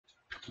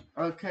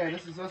Okay,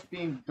 this is us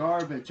being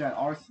garbage at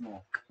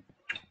Arsenal.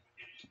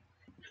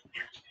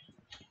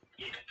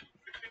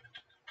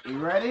 You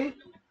ready?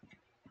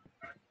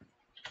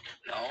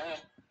 No.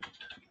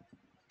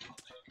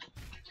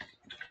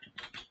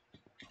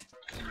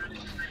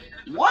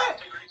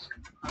 What?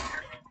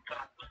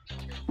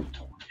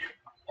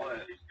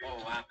 What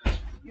happened?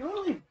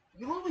 You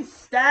literally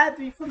stabbed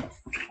me from the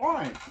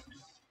front.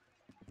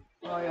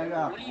 Oh yeah, I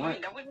got What do you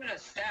mean? That wasn't a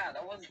stab.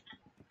 That was.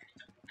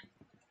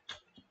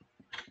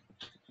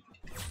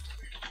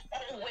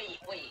 Oh wait.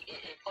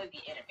 It played the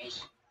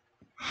animation.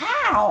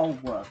 How?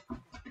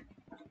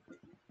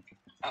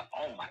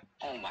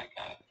 Oh my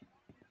god.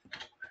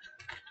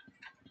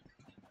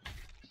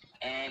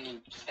 And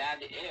he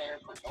stabbed the air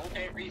for no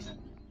apparent reason.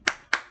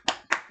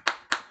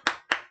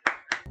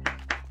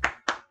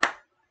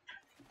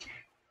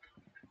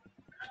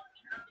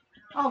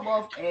 I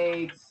love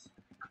eggs.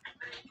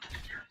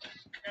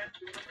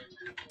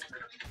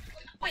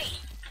 Wait,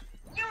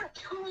 you're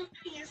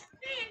two-piece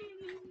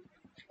thing.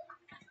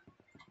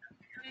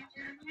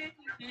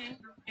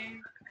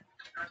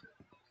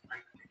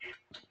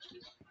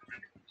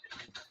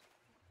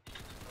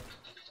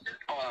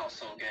 Oh, that was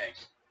so gay.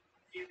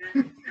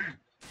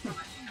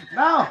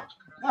 No.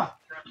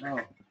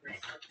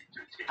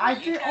 I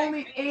did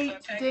only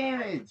 8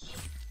 damage.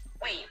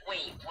 Wait.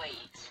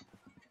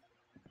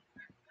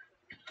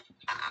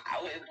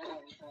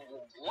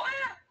 What?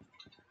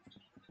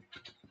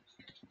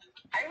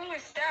 I really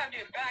stabbed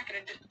you back and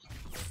it did.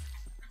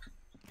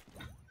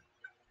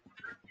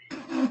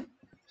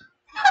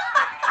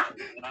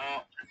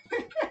 No.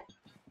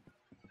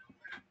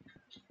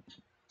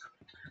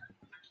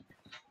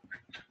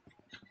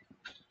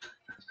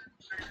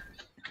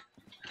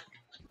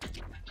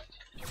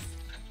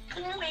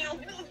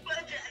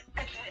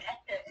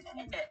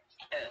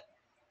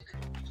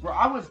 Bro,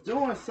 I was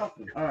doing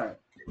something. Alright.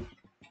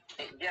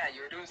 Yeah,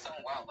 you were doing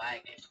something while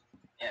lagging.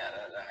 Yeah,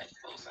 that makes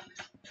total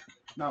sense.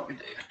 No,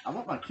 I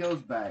want my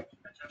kills back.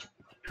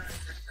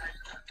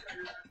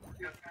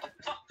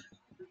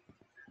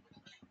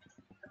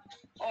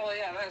 Oh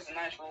yeah, that's a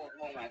nice roll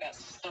moment. I got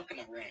stuck in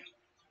the ring.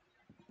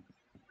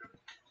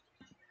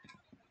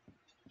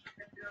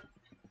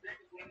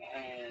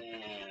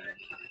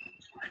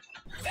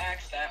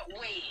 Backstab.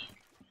 Wait.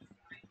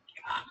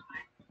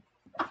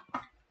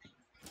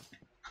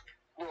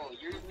 Bro,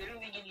 you're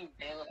literally getting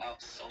bailed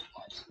out so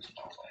much.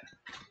 No way.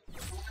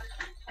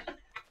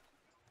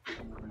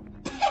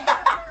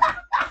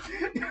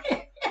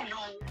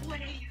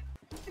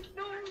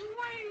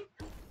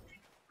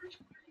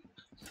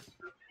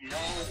 No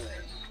way.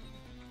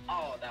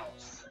 Oh, that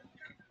was sick.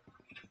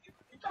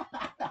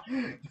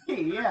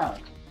 Yeah.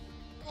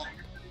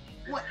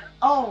 What?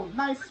 Oh,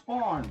 nice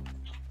spawn.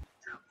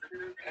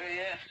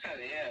 Yeah.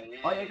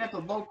 Oh, you got the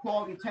low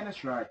quality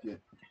tennis racket.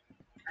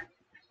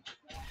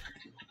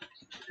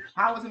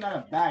 How wasn't that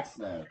a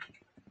backstab?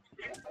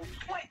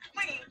 Wait,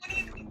 what do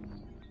you mean?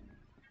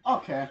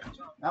 Okay,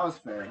 that was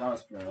fair.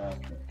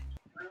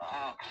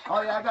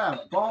 Oh yeah, I got a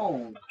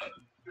bone.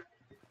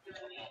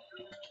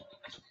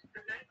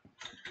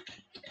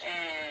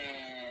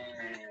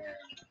 And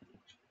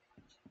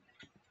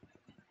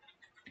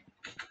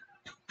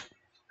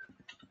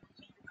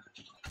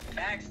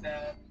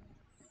backstab.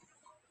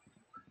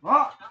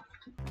 Oh!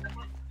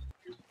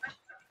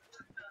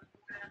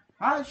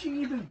 How did she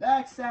even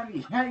backstab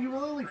me? Yeah, you were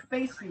literally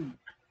facing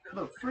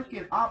the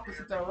freaking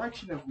opposite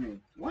direction of me.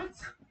 What?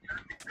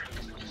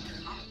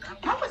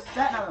 How was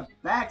that not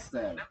a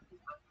backstab?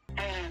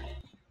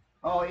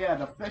 Oh yeah,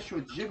 the fish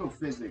with jiggle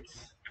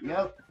physics.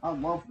 Yep, I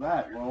love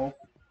that, Rolf.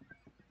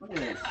 Look at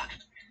this.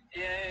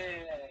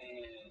 Yeah.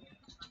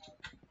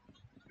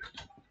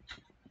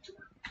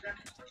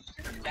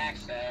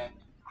 Backstab.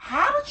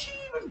 How did she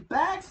even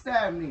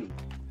backstab me?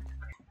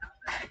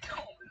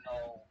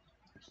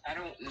 I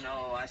don't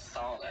know. I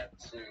saw that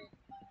too.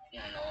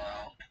 I don't know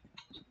how.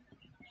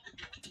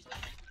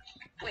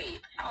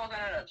 Wait, how was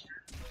that a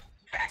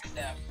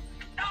backstab?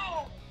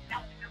 No!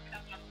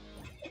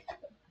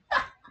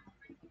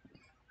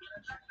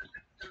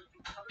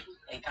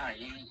 Hey, Connor,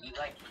 you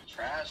like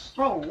trash?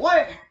 Bro,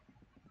 what?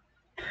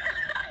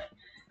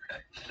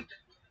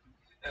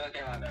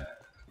 Okay, my bad.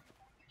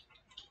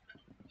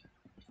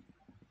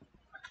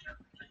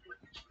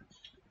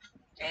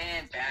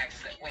 And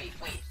backstab. Wait.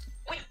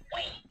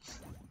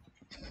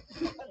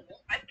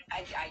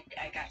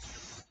 I got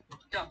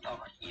stuck on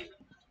you.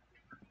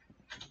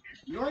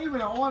 You aren't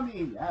even on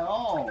me at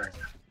all.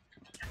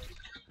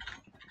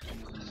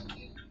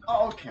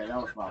 Oh, okay, that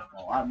was my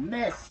fault. I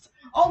missed.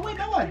 Oh, wait,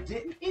 no, I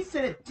didn't. It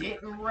said it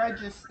didn't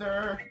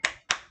register.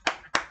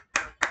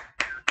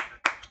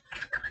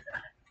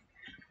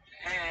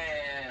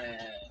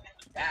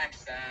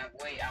 Backstab.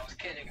 Wait, I was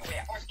kidding.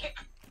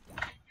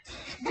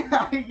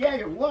 Yeah,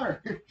 you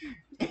were.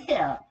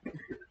 Yeah.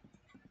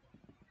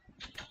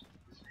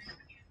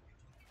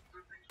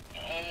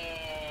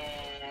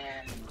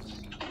 And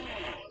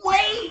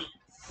wait!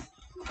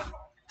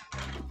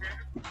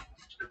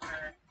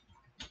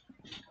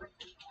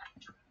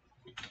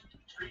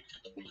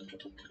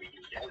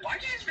 Why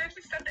did you just make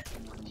me step that?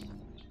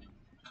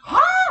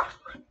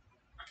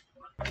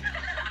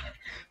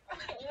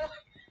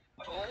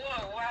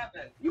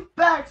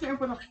 backstab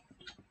from the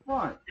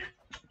front.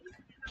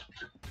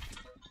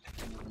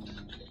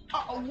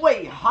 Oh,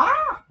 wait,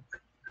 huh?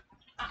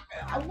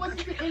 I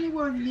wasn't even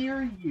anywhere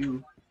near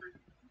you.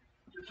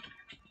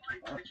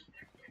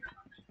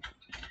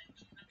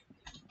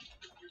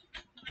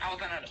 How was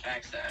that not a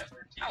backstab?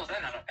 How was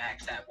that not a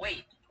backstab?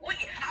 Wait,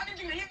 how did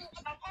you hit me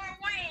from the far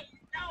away?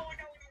 No.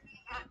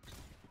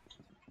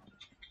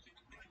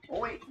 Oh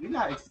wait, you're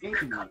not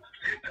escaping me.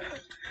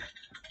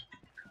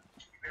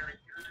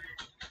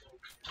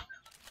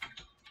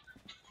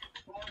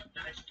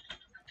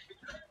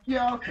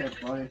 Yeah, okay,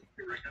 buddy.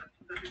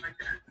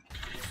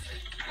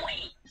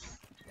 Wait.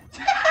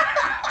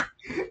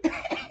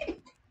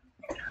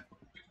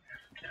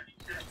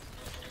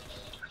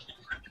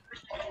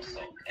 Also,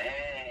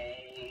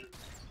 hey.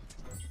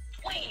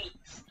 Wait.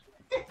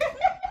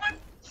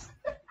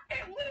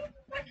 Hey,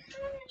 what's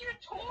wrong with your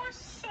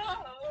torso?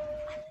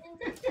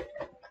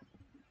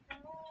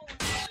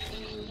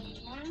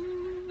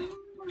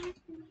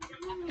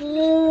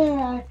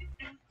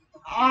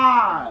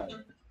 Ah!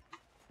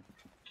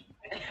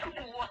 What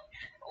happened?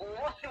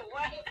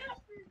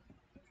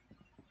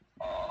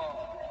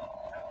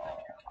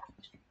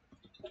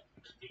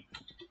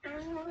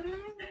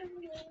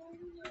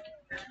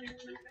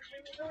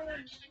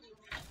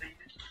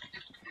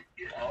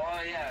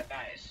 Oh yeah,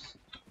 nice.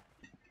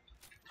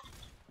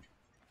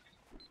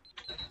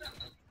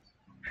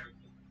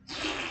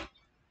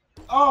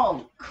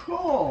 Oh,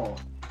 cool!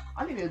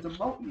 I needed to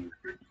demote you.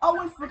 Oh,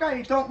 I forgot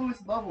you don't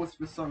lose levels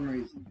for some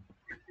reason.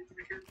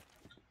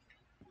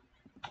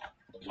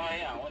 Oh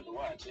yeah, I wonder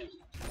why too.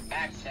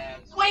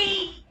 Backstabs.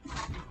 Wait!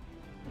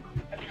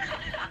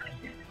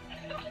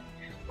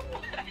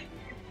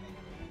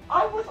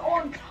 I was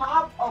on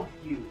top of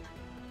you.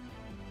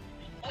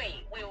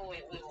 Wait.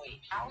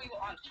 How are you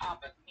on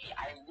top of me?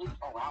 I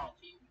looped around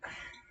you.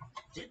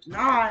 Did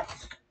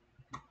not.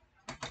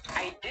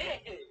 I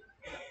did.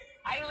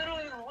 I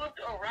literally looked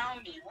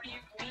around you. What do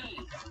you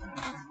mean?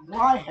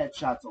 Why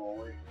headshots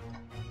always?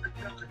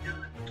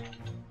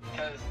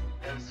 Because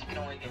you can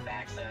only get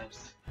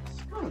backstabs.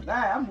 Screw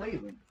that, I'm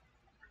leaving.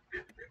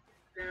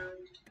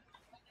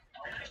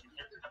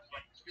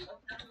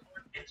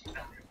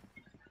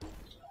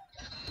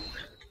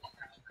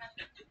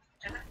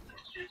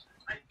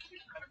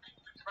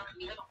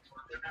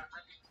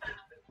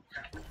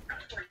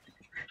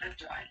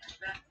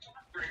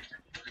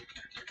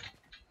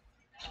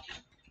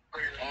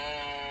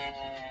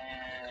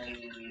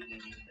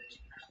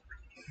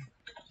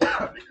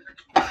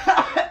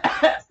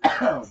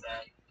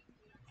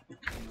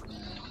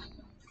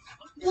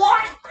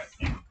 What?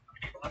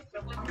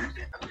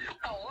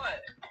 Oh,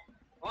 what?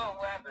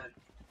 What happened?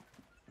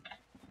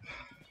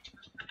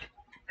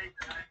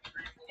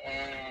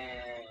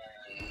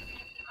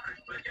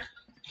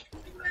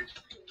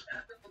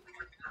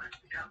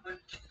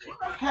 Where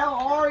the hell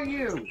are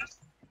you?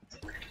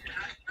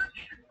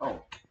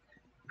 Oh.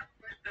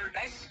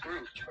 Nice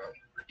Scrooge, bro.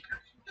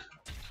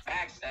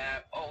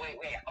 Backstab. Oh, wait.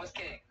 I was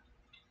kidding.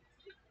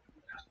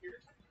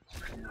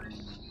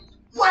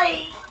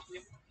 Wait!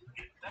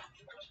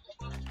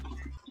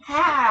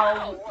 How?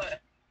 Oh,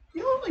 what?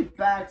 You only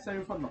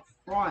backstabbing from the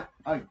front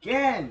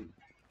again.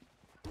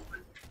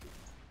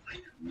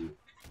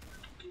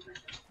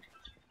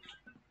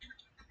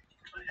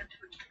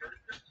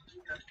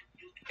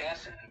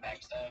 That's an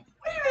backstab.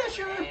 Wait a minute,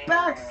 you're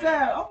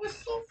backstab. I was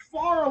so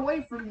far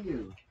away from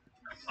you.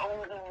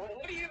 Oh,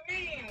 what do you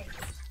mean?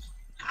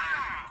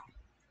 Ah!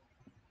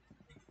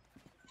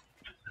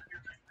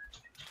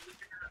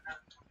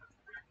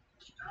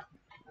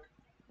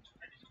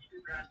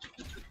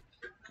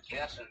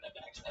 That's an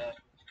backstab.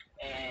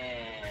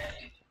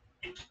 And...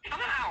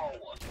 Ow!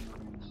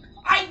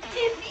 I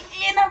did the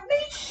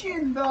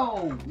animation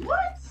though.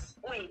 What?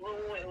 Wait.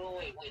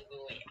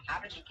 How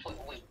did you put?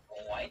 Wait,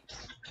 what?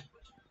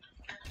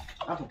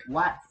 I'm a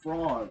black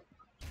frog.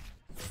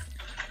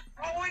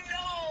 Oh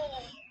no!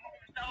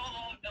 No.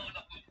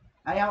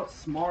 I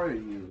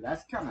outsmarted you.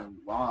 That's kind of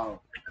wild.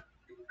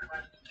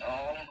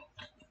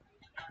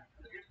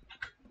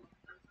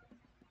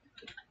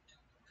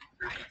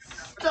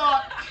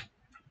 Stop!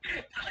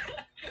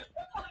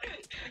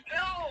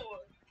 No!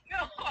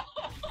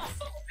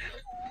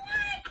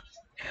 What?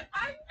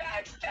 I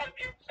backstabbed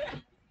you.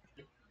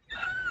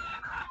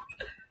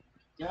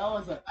 That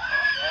was a.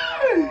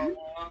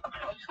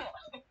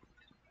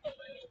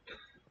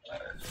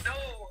 No!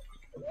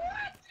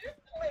 What?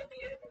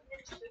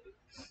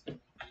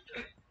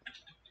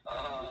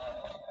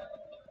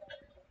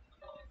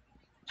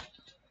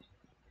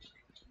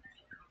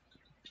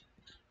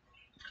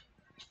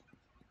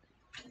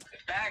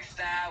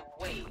 Backstab.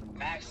 Wait,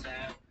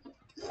 backstab.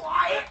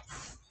 What?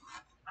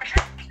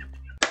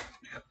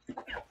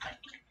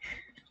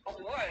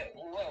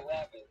 What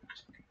happened?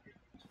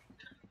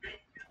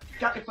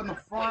 Got me from the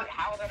front. Wait,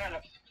 how did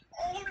I?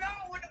 Oh no!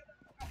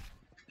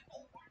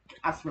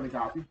 I swear to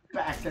God, you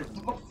backstabbed from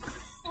the front.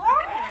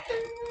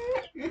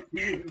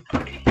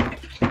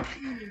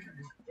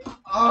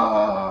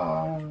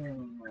 Oh,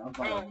 I'm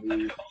about to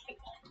leave.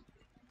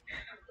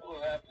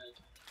 What happened?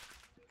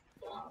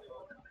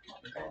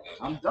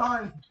 I'm done.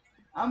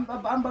 I'm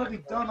about to be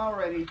done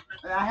already.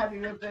 And I haven't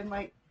even been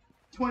like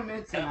 20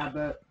 minutes in, I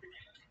bet.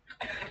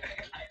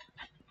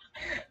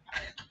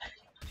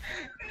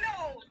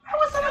 No! I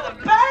was under the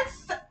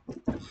backstab!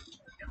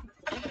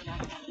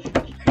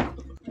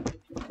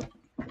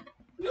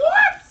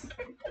 What?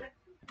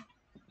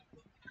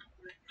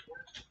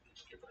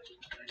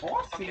 Oh,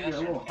 I see Okay, your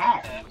that's little it.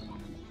 hat.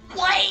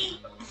 Wait!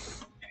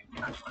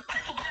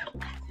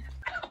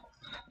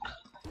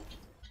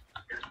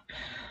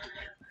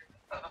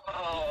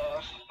 Oh.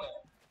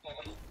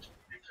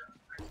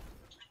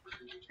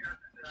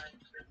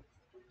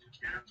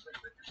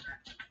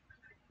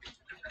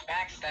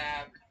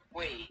 Backstab.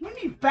 Wait. What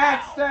do you mean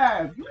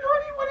backstab? You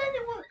already went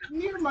anywhere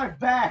near my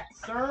back,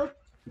 sir.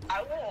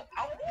 I won't.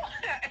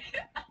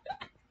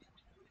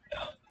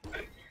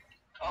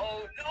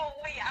 Oh no!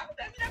 Wait, how would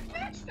that be a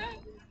backstab?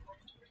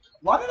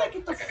 Why did I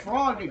get the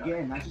frog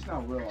again? I just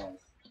now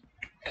realized.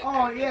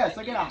 Oh yes,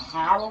 I get a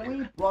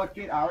Halloween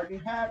bucket. I already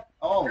had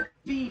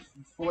beef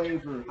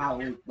flavor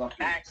Halloween bucket.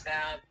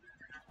 Backstab.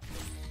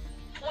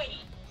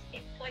 Wait,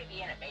 it played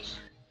the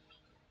animation.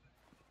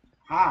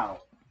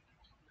 How?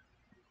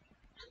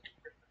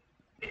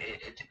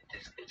 It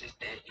just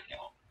did, you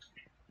know.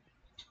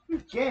 You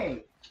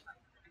gay.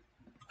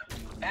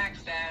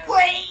 Backstab.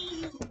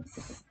 Wait!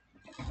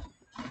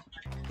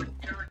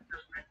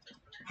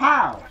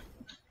 How?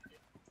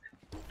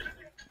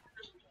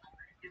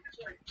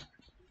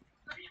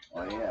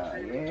 Oh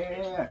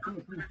yeah. Come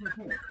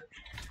here.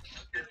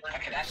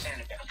 Okay, that's it.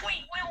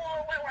 Wait, what?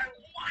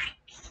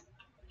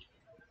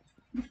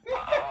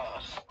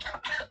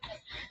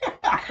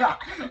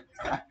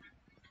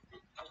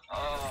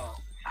 Oh,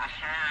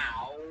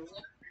 how?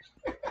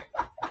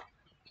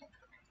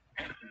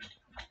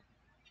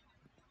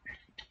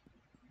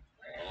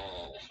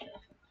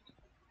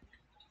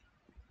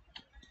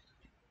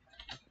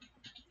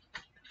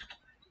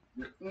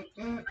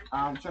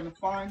 I'm trying to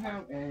find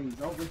him, and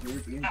he's over here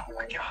being Oh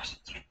my gosh.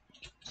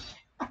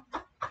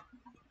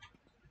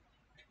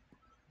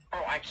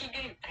 Bro, I keep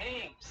getting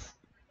pings.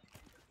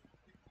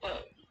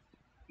 Look,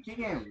 Keep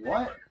getting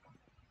what?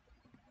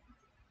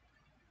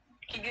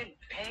 I keep getting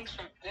pings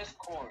from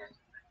Discord.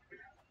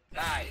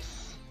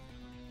 Nice.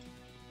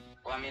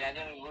 Well, I mean, I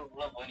didn't move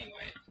up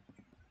anyway.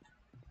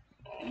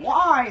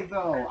 Why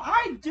though?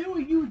 I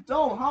do, you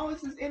don't. How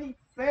is this any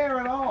fair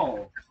at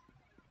all?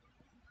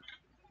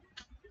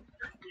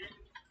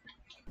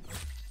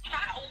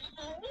 How?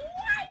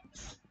 What?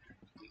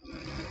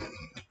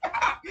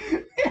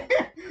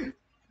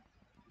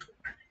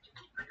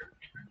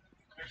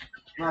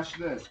 Watch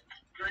this.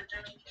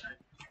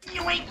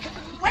 You ain't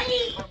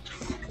wait!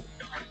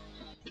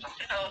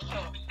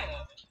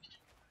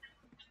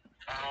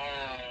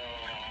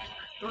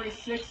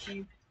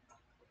 360.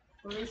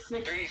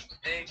 360.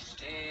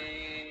 360.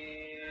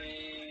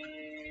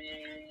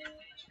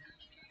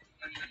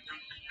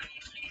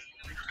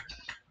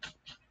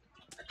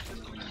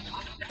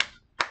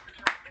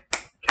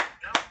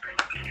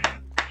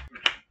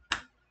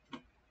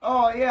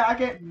 Oh yeah, I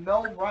get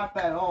no rap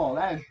at all.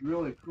 That is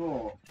really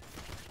cool.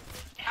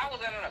 How was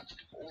that on a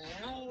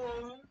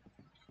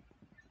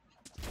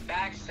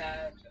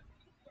backstab?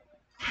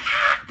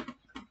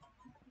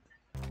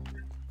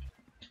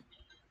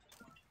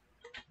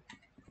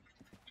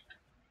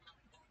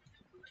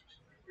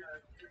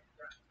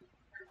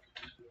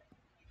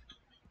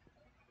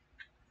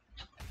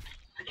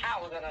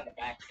 How was that not a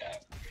backstab?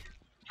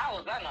 How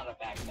was that not a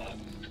backstab?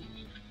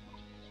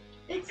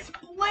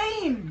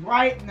 Explain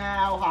right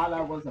now how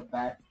that was a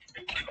back.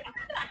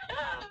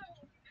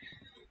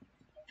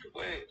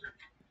 Wait.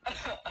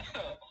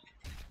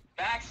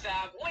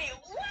 Backstab. Wait,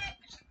 what?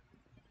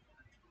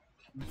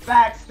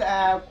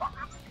 Backstab.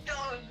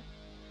 Done.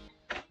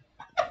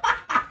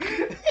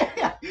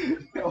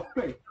 No,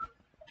 wait.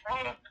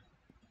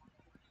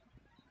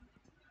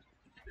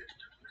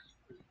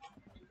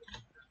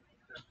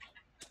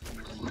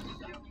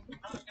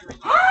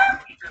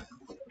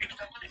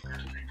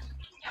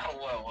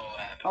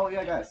 Oh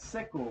yeah, I got a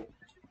sickle.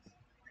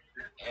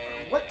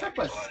 What type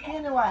of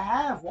skin do I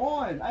have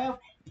on? I have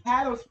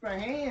paddles for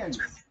hands.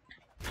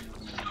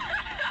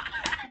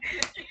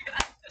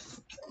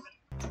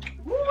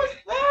 What was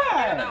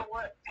that?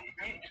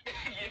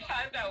 You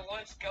had that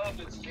one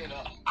skeleton skin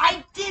up.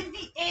 I did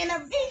the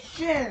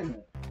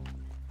animation.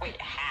 Wait,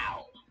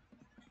 how?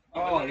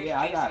 Oh yeah,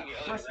 I got a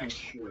Christmas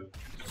tree.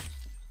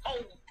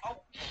 Oh.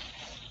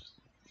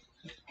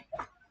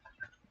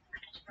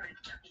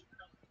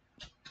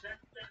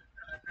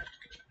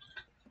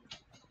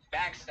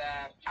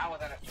 Backstab. How was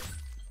that?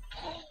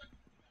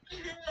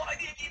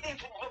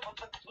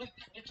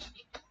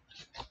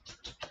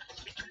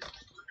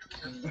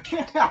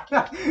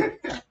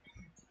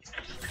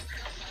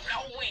 No,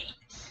 wait.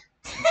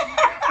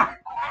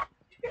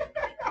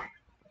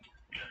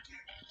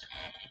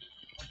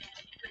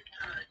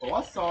 Oh,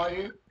 I saw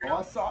you. Oh,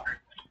 I saw.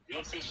 You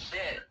don't see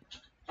shit.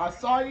 I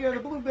saw you in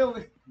the blue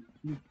building.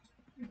 You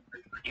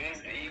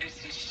didn't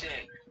see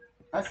shit.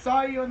 I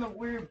saw you in the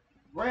weird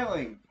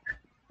railing.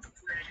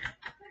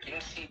 You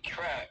didn't see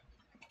crap.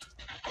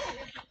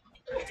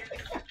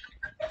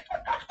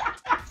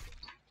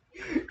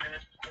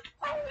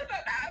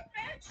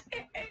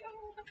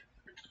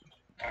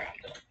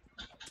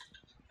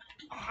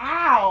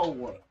 How?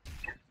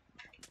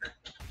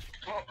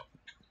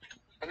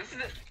 Oh, this is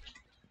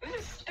the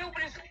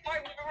stupidest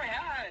fight we've ever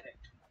had.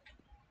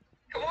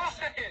 Come on,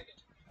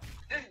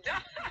 just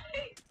die.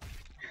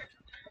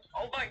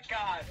 Oh my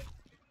god.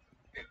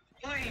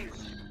 Please.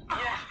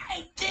 Yeah.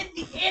 I did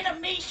the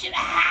animation.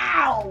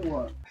 How?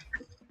 Wait.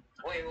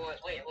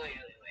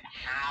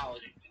 How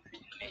did you do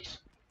the animation?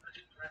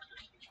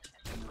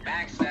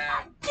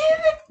 Backstab. Did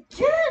it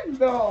again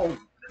though.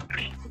 No,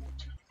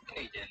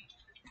 you didn't.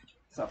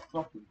 It's a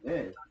fucking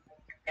did.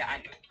 Yeah, I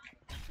knew.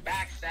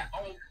 Backstab.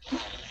 Oh.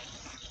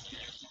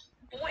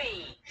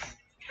 Wait.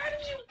 How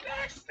did you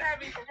backstab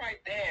me from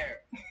right there?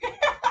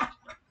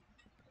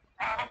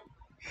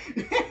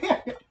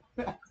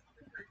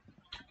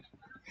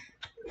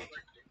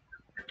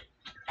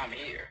 I'm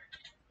here.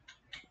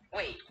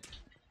 Wait.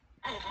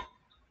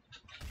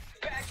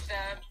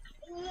 Backstab.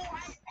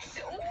 What?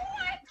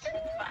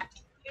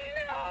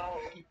 No.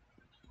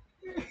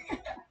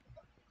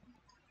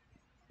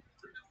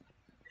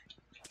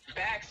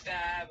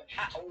 Backstab.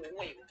 How?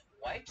 Wait.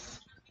 What?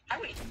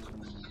 How wait?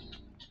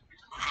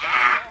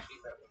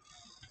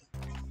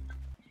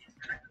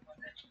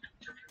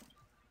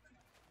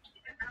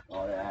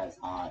 Oh, that is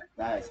hot.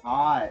 That is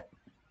hot.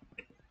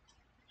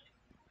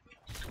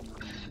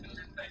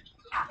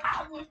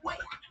 Wait.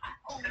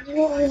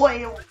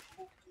 What?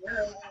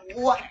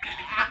 What?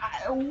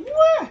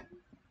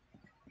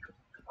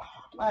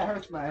 That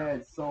hurts my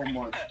head so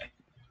much.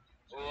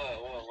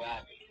 What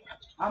happened?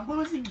 I'm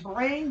losing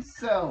brain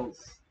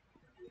cells.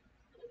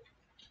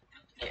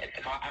 Yeah,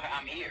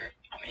 I'm here.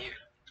 I'm here.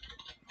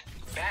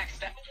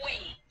 Backstab.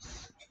 Wait.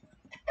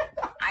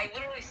 I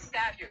literally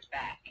stabbed your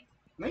back.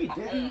 No, you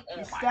didn't. Oh You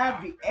my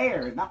stabbed God. the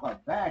air, not my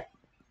back.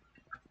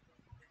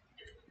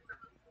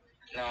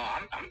 No,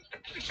 I'm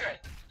pretty sure.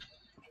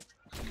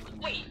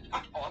 Wait.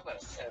 Oh, I better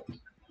say.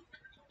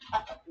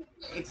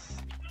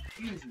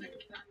 Excuse me.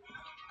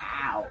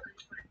 Ow.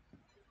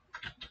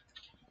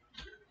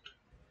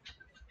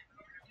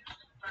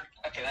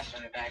 Okay, that's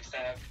from the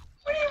backstab.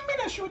 What do you mean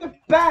I shoot the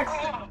back?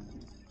 Oh.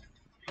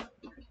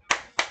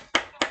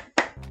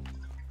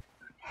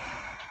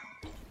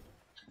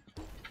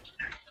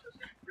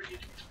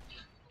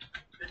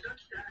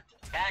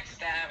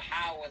 Backstab.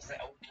 How was that?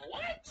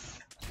 What?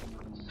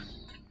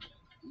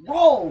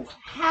 Whoa!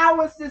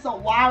 How is this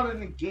allowed in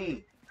the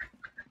game?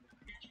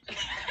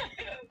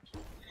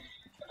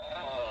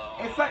 Oh.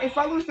 If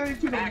I lose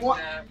 32 to 1,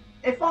 Backstab.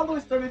 if I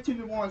lose 32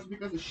 to 1, it's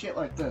because of shit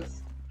like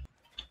this.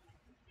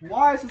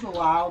 Why is this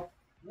allowed?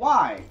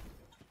 Why?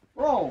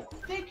 Bro,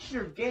 fix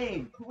your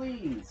game,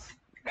 please.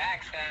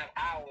 Backstab.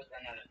 How was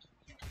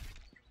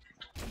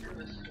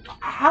another?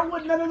 How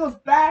would none of those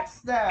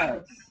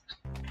backstabs?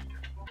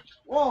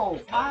 Whoa,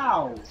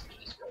 how?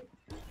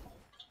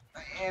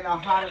 And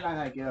how did I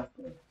not get up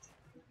there?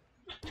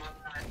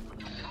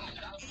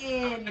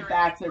 And you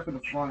backstab for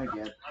the front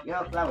again.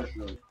 Yep, that was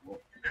really cool.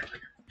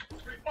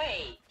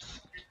 Wait.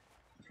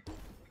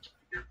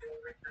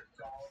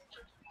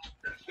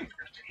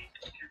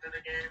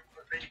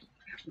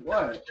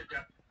 What?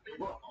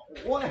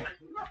 What?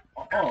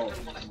 Oh.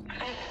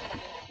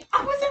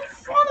 I was in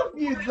front of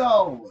you,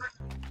 though!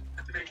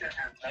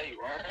 No, you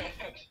weren't.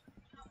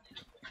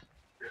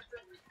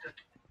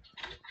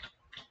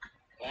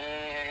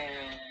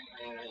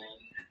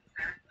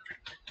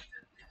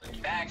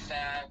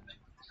 Backstab.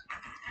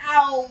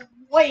 Ow,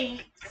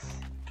 wait!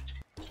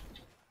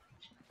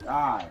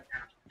 God.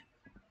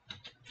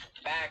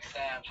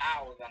 Backstab.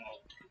 How was gonna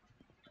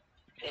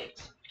hit?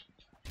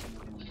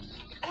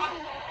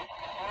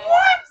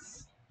 What?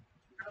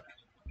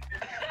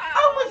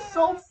 I was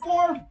so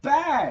far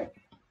back!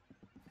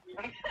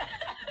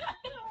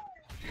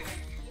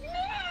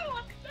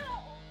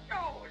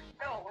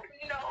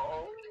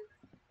 No.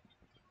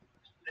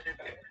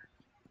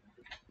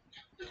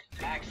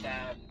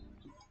 Backstab.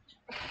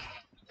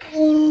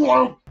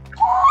 Oh,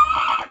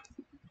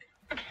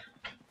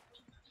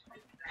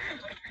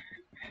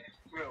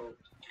 Bro.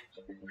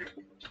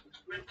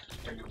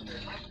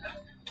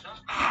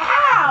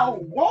 how?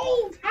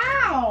 Whoa,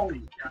 how?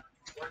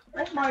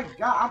 Oh my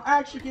god,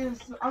 I'm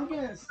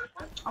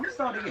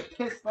starting to get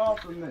pissed off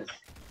from this.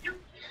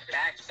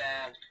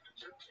 Backstab.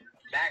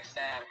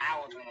 Backstab.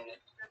 How was gonna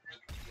hit?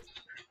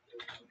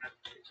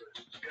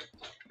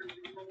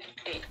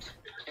 8.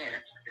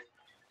 Here.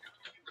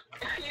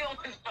 You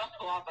almost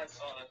fell off, I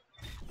saw it.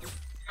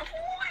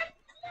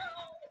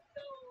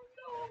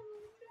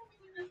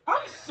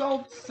 I'm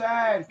so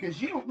sad,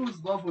 because you don't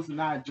lose levels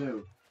and I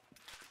do.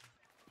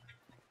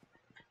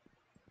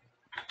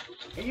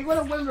 And you're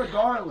gonna win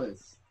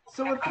regardless.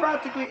 So it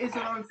practically is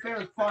an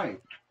unfair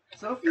fight.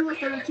 So if you lose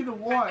 32 to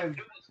 1,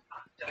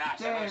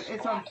 then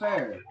it's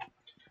unfair.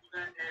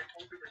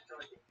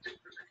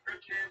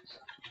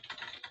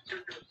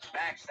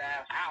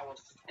 Backstab. I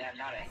was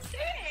not a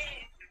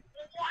hit.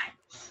 What?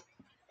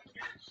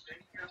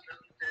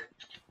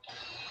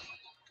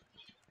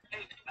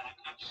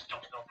 I'm just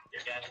don't know.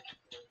 You're dead.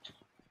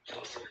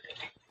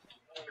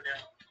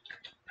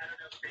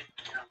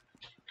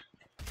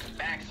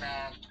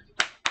 Backstab.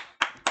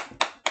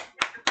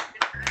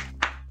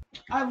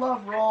 I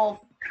love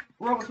Roll.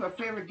 Roll was my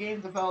favorite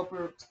game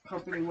developer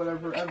company,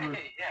 whatever, ever. Yeah,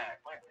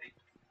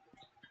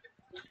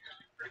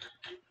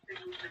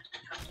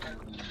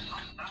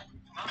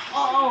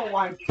 Oh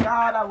my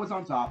god, I was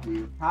on top of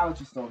you. How did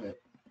you still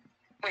hit?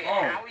 wait, Oh.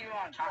 how were you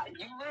on top?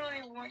 You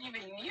literally weren't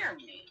even near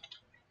me.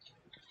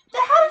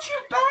 Then how did you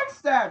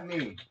backstab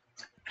me?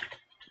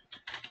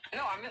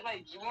 No, I meant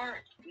like you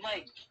weren't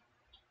like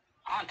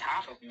on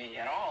top of me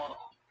at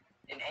all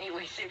in any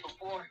way, shape, or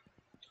form.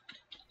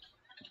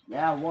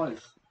 Yeah, I was.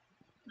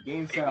 The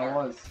game said I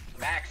was.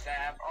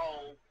 Backstab.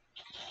 Oh.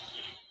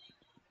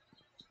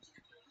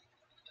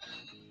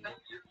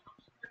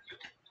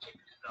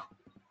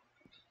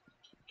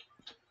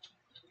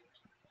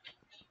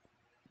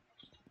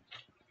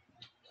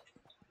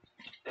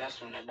 That's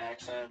when the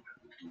backstab.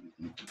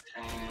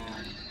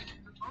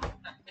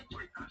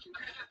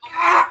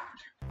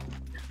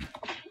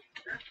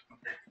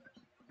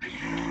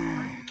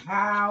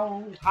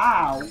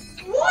 How?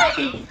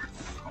 Wait!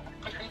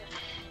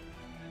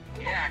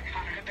 Yeah,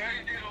 there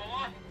you do the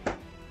one.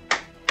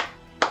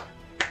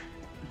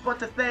 But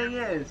the thing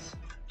is,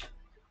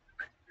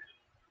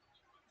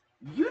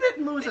 you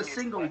didn't lose a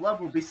single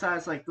level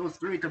besides like those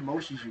 3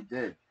 demotions you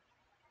did.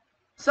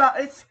 So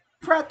it's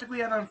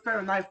practically an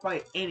unfair knife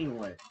fight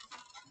anyway.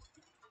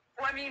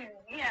 Well, I mean,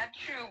 yeah,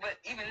 true, but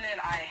even then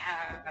I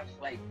have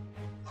like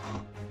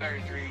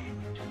 33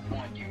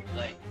 on you,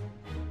 like.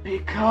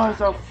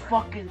 Because of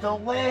fucking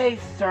delay,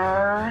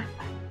 sir.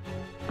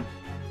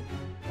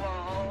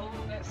 Well,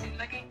 that seems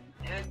like a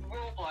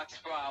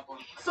Roblox problem.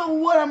 So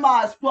what am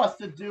I supposed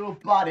to do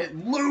about it?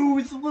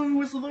 Lose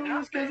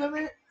because of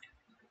it?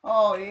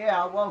 Oh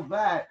yeah, I love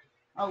that.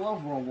 I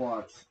love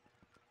Roblox.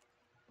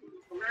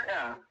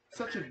 Yeah.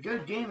 Such a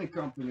good gaming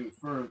company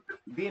for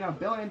being a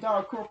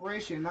billion-dollar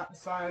corporation and not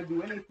deciding to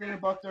do anything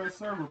about their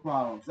server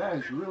problems. That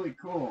is really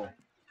cool.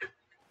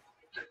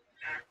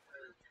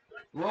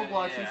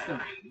 Roblox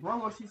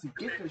needs to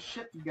get their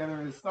shit together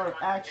and start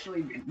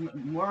actually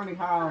learning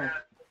how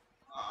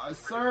a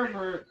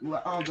server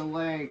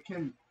delay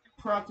can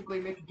practically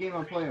make a game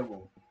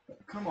unplayable.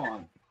 Come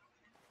on.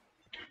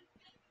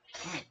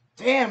 God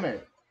damn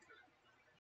it!